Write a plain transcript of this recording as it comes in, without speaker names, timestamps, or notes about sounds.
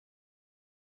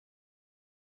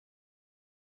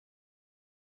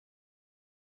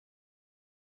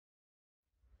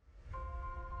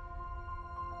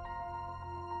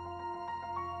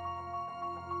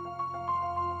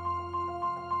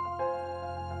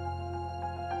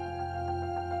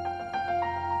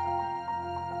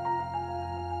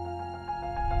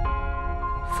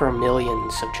For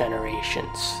millions of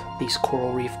generations, these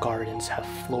coral reef gardens have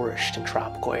flourished in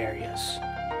tropical areas.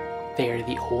 They are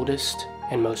the oldest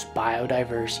and most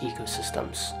biodiverse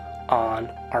ecosystems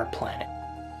on our planet.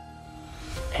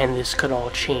 And this could all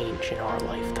change in our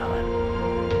lifetime.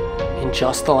 In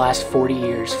just the last 40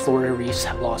 years, Florida reefs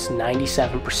have lost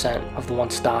 97% of the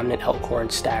once dominant elkhorn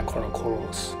and staghorn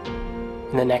corals.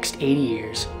 In the next 80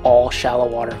 years, all shallow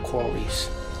water coral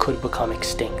reefs could become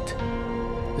extinct.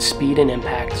 The speed and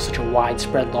impact of such a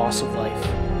widespread loss of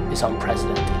life is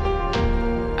unprecedented.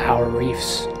 Our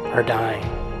reefs are dying.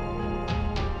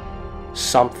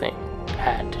 Something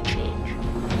had to change.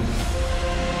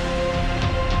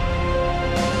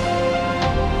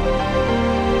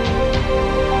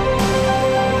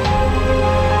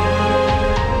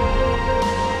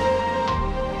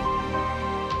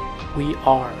 We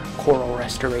are Coral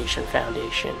Restoration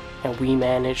Foundation, and we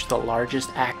manage the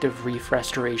largest active reef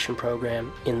restoration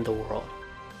program in the world.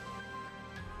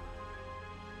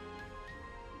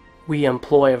 We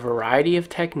employ a variety of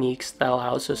techniques that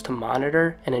allows us to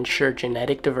monitor and ensure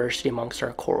genetic diversity amongst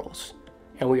our corals,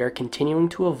 and we are continuing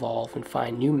to evolve and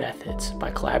find new methods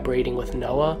by collaborating with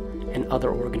NOAA and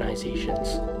other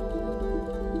organizations.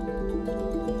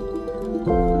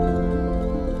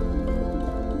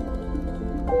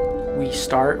 We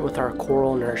start with our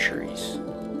coral nurseries.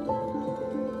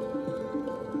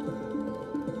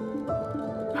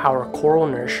 Our coral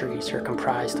nurseries are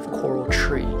comprised of coral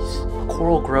trees, a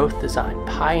coral growth design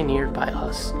pioneered by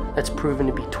us that's proven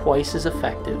to be twice as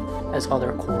effective as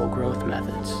other coral growth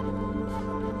methods.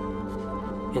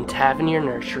 In Tavernier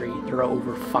Nursery, there are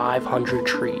over 500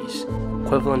 trees,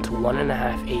 equivalent to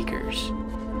 1.5 acres,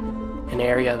 an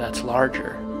area that's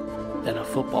larger than a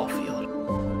football field.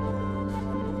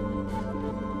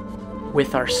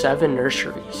 With our 7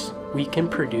 nurseries, we can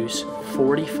produce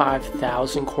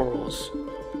 45,000 corals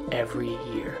every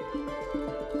year.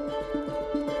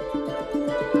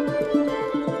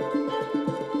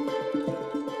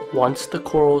 Once the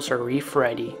corals are reef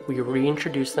ready, we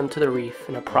reintroduce them to the reef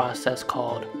in a process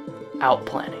called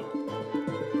outplanting.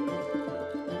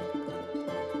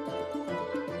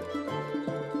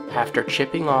 After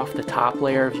chipping off the top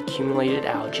layer of accumulated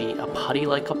algae, a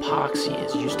putty-like epoxy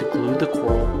is used to glue the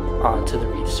coral onto the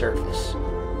reef surface.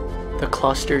 The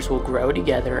clusters will grow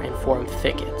together and form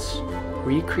thickets,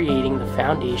 recreating the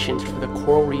foundations for the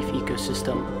coral reef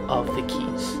ecosystem of the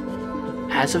Keys.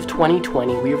 As of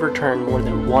 2020, we have returned more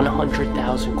than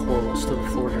 100,000 corals to the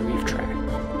Florida Reef Tract,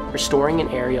 restoring an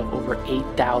area of over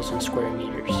 8,000 square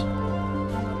meters.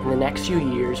 In the next few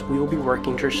years, we will be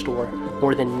working to restore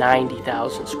more than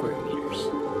 90,000 square meters.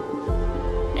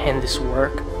 And this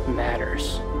work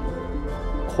matters.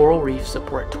 Coral reefs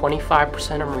support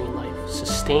 25% of marine life,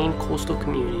 sustain coastal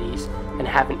communities, and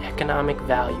have an economic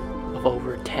value of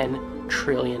over $10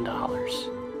 trillion.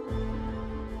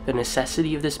 The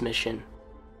necessity of this mission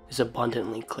is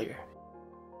abundantly clear.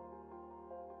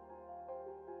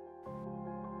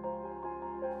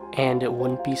 And it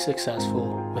wouldn't be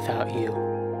successful without you.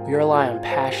 We rely on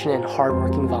passionate and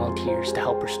hardworking volunteers to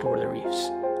help restore the reefs.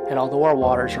 And although our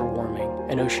waters are warming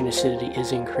and ocean acidity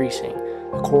is increasing,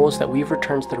 the corals that we've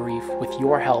returned to the reef with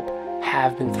your help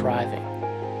have been thriving.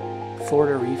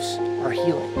 Florida reefs are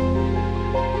healing.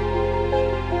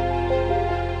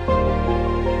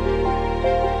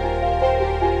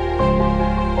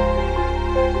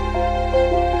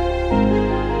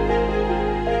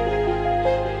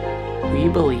 We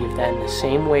believe that in the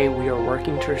same way we are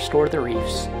working to restore the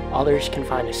reefs, others can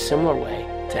find a similar way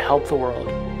to help the world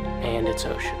and its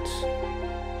oceans.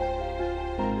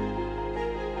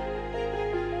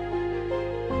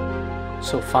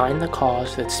 So find the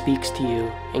cause that speaks to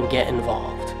you and get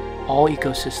involved. All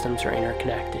ecosystems are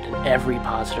interconnected and every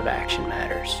positive action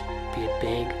matters, be it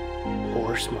big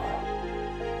or small.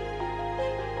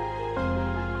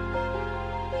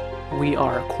 We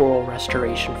are a Coral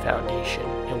Restoration Foundation,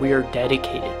 and we are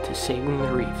dedicated to saving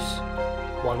the reefs,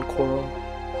 one coral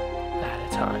at a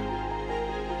time.